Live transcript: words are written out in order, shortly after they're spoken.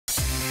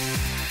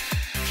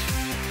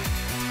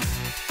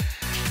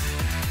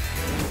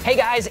Hey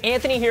guys,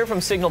 Anthony here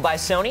from Signal by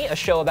Sony, a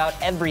show about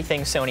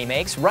everything Sony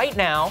makes. Right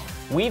now,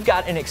 we've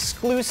got an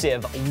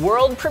exclusive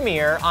world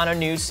premiere on a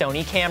new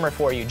Sony camera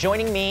for you.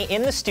 Joining me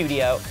in the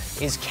studio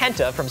is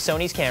Kenta from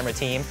Sony's camera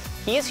team.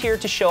 He is here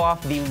to show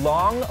off the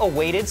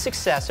long-awaited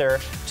successor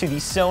to the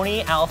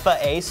Sony Alpha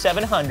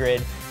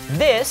A700.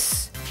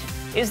 This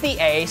is the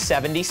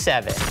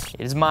A77.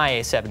 It is my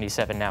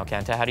A77 now,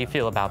 Kenta. How do you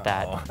feel about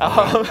that?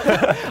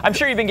 I'm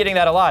sure you've been getting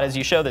that a lot as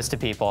you show this to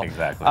people.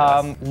 Exactly.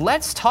 Yes.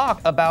 Let's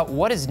talk about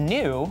what is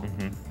new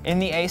in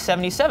the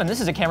A77.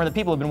 This is a camera that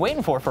people have been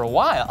waiting for a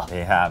while.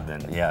 They have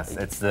been, yes.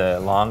 It's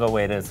the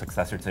long-awaited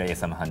successor to the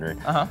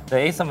A700. The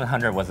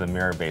A700 was a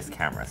mirror-based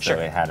camera, so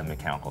it had a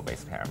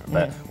mechanical-based camera.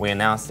 But we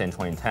announced in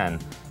 2010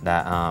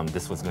 that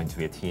this was going to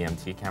be a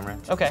TMT camera,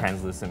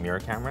 Translucent Mirror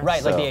camera.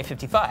 Right, so, like the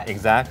A55.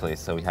 Exactly.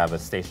 So we have a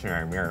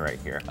stationary mirror right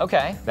here.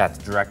 Okay. That's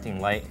directing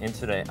light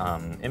into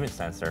the image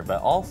sensor,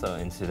 but also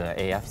into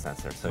the AF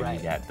sensor, so you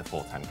get the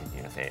full-time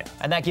continuous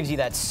AF. And that gives you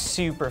that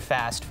super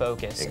fast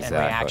focus and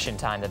reaction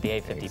time that the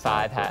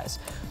A55 has.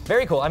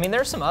 Very cool. I mean,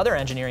 there's some other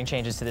engineering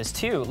changes to this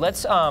too.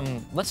 Let's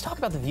talk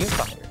about the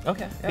viewfinder.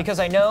 Okay. Yeah. Because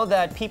I know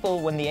that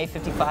people, when the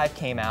A55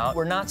 came out,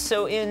 were not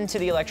so into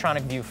the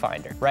electronic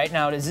viewfinder. Right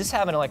now, does this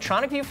have an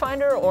electronic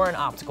viewfinder or an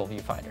optical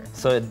viewfinder?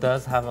 So it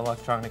does have an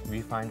electronic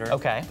viewfinder.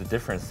 Okay. The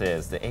difference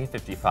is the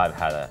A55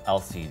 had an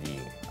LCD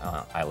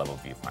eye-level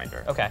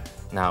viewfinder. Okay.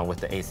 Now with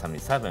the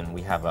A77,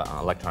 we have an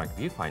electronic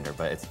viewfinder,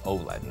 but it's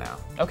OLED now.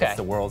 Okay. It's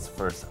the world's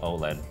first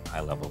OLED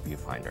eye-level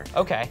viewfinder.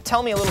 Okay.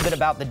 Tell me a little bit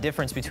about the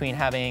difference between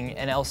having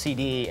an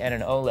LCD and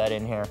an OLED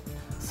in here.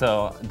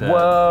 So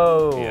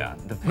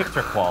the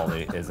picture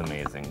quality is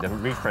amazing. The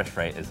refresh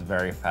rate is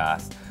very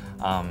fast.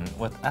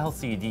 With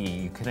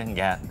LCD, you couldn't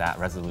get that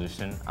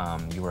resolution.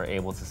 You were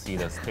able to see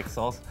those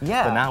pixels.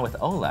 Yeah. But now with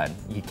OLED,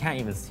 you can't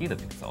even see the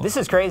pixels. This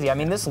is crazy. I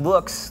mean, this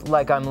looks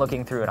like I'm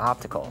looking through an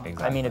optical.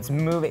 Exactly. I mean, it's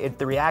moving.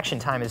 The reaction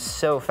time is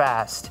so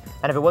fast.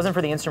 And if it wasn't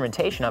for the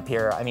instrumentation up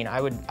here, I mean,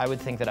 I would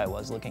think that I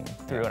was looking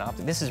through an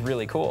optical. This is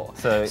really cool.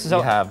 So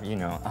you have,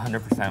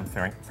 100%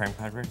 frame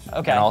coverage,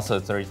 and also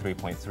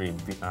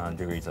 33.3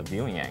 degrees of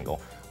viewing angle,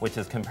 which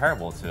is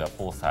comparable to a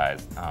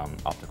full-size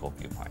optical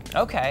viewfinder.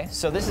 Okay,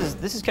 so this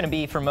is going to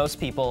be for most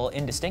people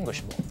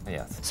indistinguishable.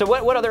 Yes. So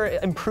what other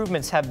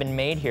improvements have been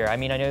made here? I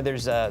mean, I know there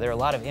are a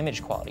lot of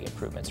image quality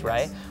improvements,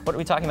 right? What are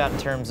we talking about in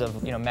terms of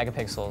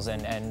megapixels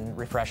and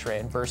refresh rate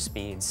and burst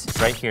speeds?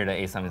 Right here, the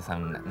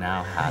A77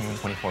 now has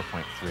a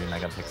 24.3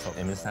 megapixel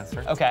image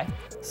sensor. Okay.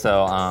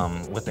 So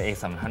with the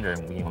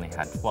A700, we only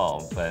had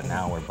 12, but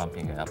now we're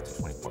bumping it up to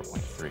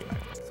 24.3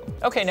 megapixels.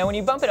 Okay, now when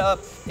you bump it up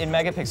in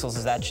megapixels,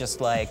 is that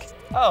just like,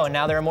 oh,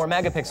 now there are more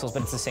megapixels,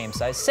 but it's the same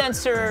size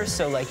sensor,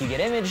 so like you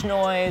get image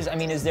noise? I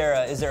mean, is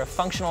there a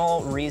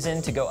functional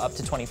reason to go up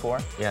to 24?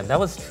 Yeah, that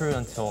was true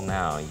until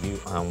now.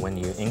 When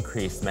you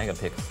increased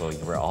megapixel,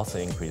 you were also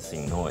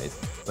increasing noise.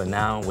 But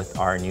now with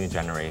our new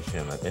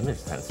generation of image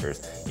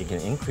sensors, you can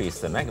increase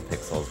the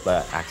megapixels,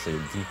 but actually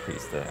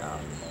decrease the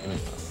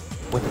image noise.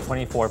 With the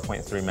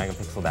 24.3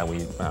 megapixel that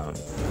we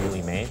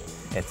really made,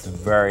 it's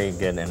very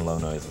good in low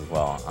noise as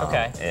well.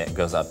 Okay. It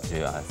goes up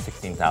to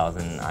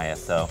 16,000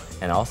 ISO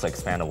and also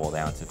expandable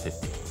down to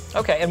 50.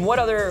 Okay, and what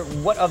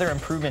other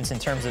improvements in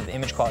terms of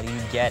image quality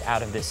you get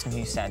out of this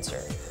new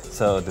sensor?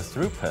 So the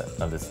throughput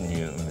of this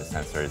new image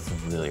sensor is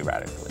really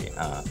radically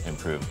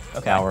improved.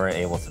 Okay. Now we're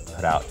able to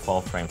put out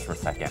 12 frames per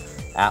second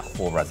at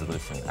full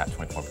resolution at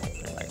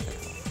 24.3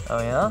 megapixels.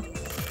 Oh yeah?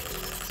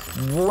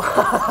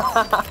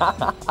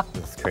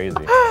 It's crazy.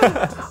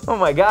 Oh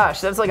my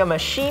gosh, that's like a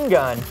machine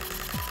gun.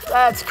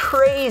 That's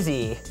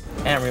crazy.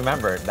 And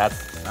remember, that's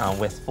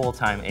with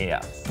full-time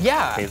AF.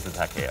 Yeah. Phase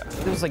detect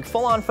AF. It was like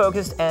full-on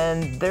focused,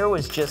 and there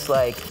was just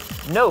like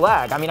no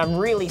lag. I mean, I'm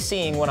really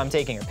seeing what I'm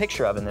taking a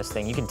picture of in this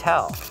thing. You can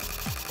tell.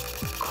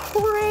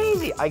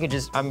 Crazy.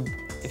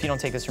 If you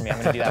don't take this from me, I'm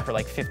gonna do that for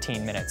like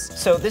 15 minutes.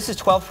 So this is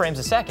 12 frames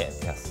a second.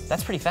 Yes.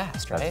 That's pretty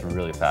fast, right? That's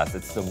really fast.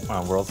 It's the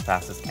world's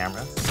fastest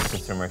camera,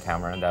 consumer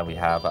camera that we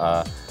have.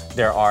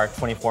 There are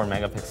 24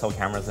 megapixel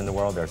cameras in the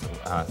world. There's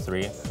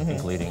 3,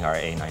 including our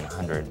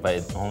A900, but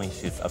it only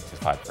shoots up to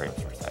 5 frames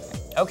per second.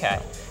 Okay,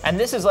 and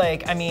this is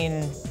like, I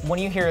mean, when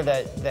you hear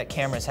that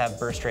cameras have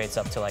burst rates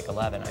up to like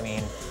 11, I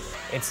mean,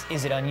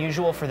 is it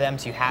unusual for them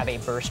to have a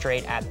burst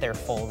rate at their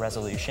full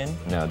resolution?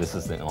 No, this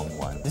is the only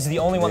one. This is the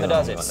only one that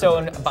does it.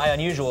 So by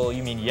unusual,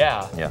 you mean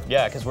yeah,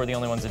 because we're the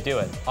only ones that do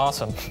it.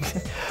 Awesome.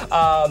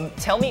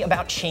 Tell me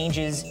about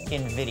changes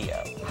in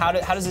video. How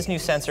does this new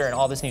sensor and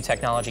all this new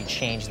technology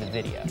change the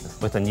video?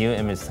 With the new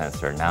image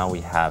sensor, now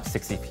we have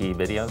 60p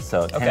video,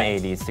 so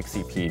 1080,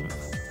 60p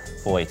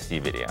full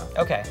HD video.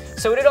 Okay,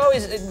 so it had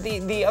always,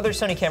 the other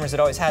Sony cameras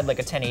had always had like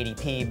a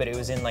 1080p, but it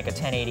was in like a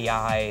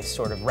 1080i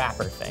sort of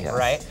wrapper thing,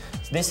 right?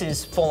 So this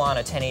is full on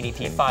a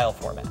 1080p file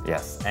format.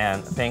 Yes,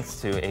 and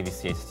thanks to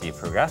AVCHD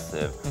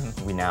Progressive,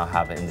 we now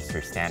have an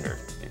industry standard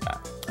to do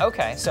that.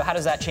 Okay, so how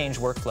does that change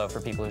workflow for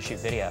people who shoot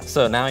video?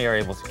 So now you're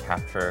able to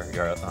capture,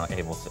 you're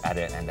able to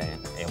edit, and then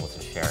able to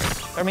share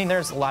it. I mean,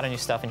 there's a lot of new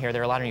stuff in here.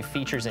 There are a lot of new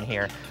features in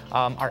here.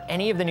 Are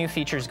any of the new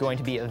features going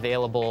to be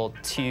available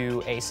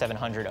to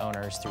A700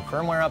 owners through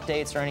firmware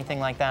updates or anything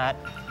like that?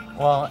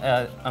 Well,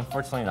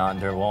 unfortunately not.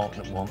 There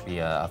won't be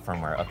a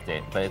firmware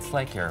update, but it's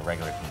like your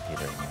regular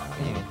computer.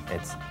 You know?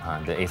 It's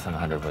the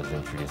A700 was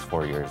introduced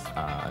 4 years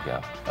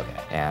ago.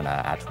 Okay. And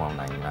at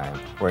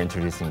 $1299, we're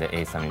introducing the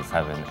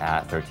A77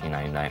 at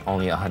 $1399.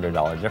 Only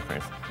 $100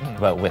 difference,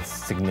 but with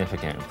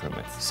significant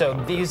improvements. So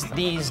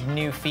these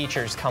new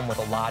features come with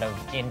a lot of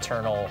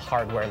internal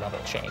hardware level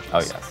changes. Oh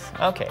yes.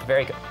 Okay,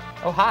 very good.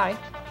 Oh hi,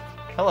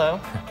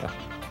 hello.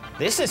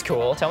 This is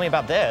cool. Tell me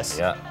about this.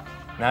 Yeah.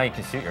 Now you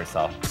can shoot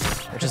yourself.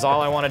 Which is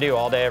all I want to do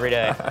all day, every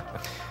day.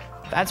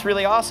 That's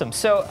really awesome.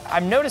 So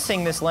I'm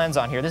noticing this lens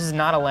on here. This is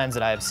not a lens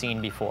that I have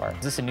seen before.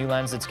 Is this a new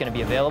lens that's going to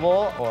be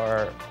available,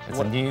 or? It's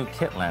a new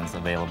kit lens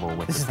available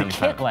with this is the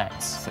kit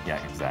lens.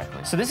 Yeah,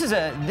 exactly. So this is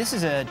a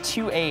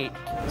 2.8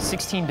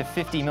 16 to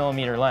 50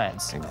 millimeter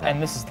lens, Exactly.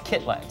 and this is the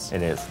kit lens.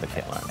 It is the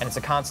kit lens. And it's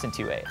a constant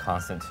 2.8.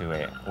 Constant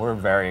 2.8. We're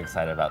very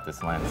excited about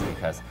this lens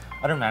because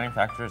other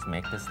manufacturers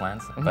make this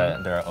lens,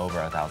 but they're over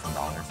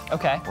 $1,000.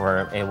 Okay.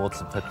 We're able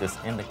to put this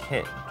in the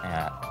kit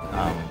at,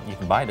 you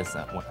can buy this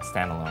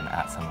standalone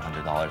at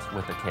 $700.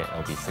 With the kit,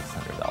 it'll be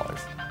 $600.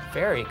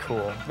 Very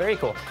cool, very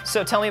cool.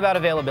 So tell me about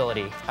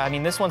availability. I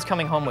mean, this one's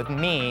coming home with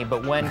me,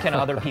 but when can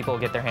other people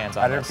get their hands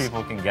on Other this?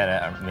 people can get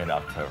it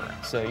mid-October.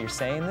 So you're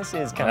saying this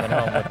is coming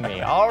home with me.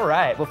 All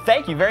right, well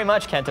thank you very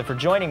much, Kenta, for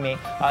joining me.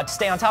 To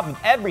stay on top of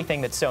everything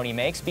that Sony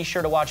makes, be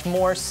sure to watch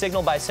more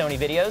Signal by Sony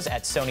videos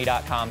at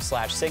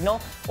sony.com/signal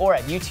or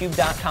at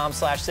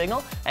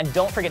youtube.com/signal. And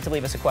don't forget to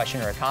leave us a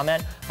question or a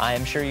comment. I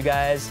am sure you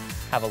guys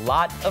have a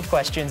lot of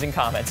questions and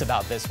comments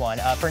about this one.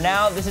 For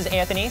now, this is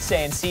Anthony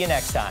saying see you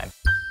next time.